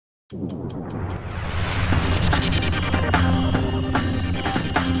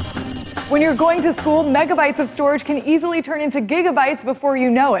When you're going to school, megabytes of storage can easily turn into gigabytes before you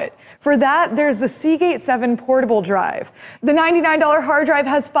know it. For that, there's the Seagate 7 portable drive. The $99 hard drive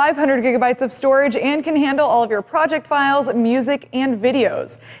has 500 gigabytes of storage and can handle all of your project files, music, and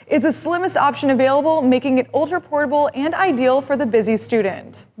videos. It's the slimmest option available, making it ultra portable and ideal for the busy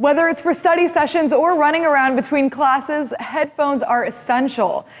student. Whether it's for study sessions or running around between classes, headphones are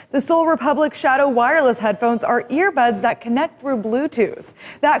essential. The Soul Republic Shadow wireless headphones are earbuds that connect through Bluetooth.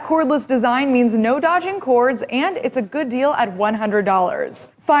 That cordless design means no dodging cords, and it's a good deal at $100.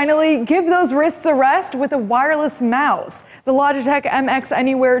 Finally, give those wrists a rest with a wireless mouse. The Logitech MX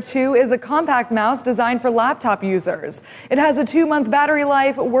Anywhere 2 is a compact mouse designed for laptop users. It has a 2-month battery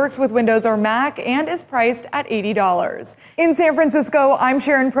life, works with Windows or Mac, and is priced at $80. In San Francisco, I'm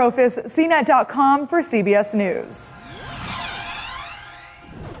Sharon Profis, CNET.com for CBS News.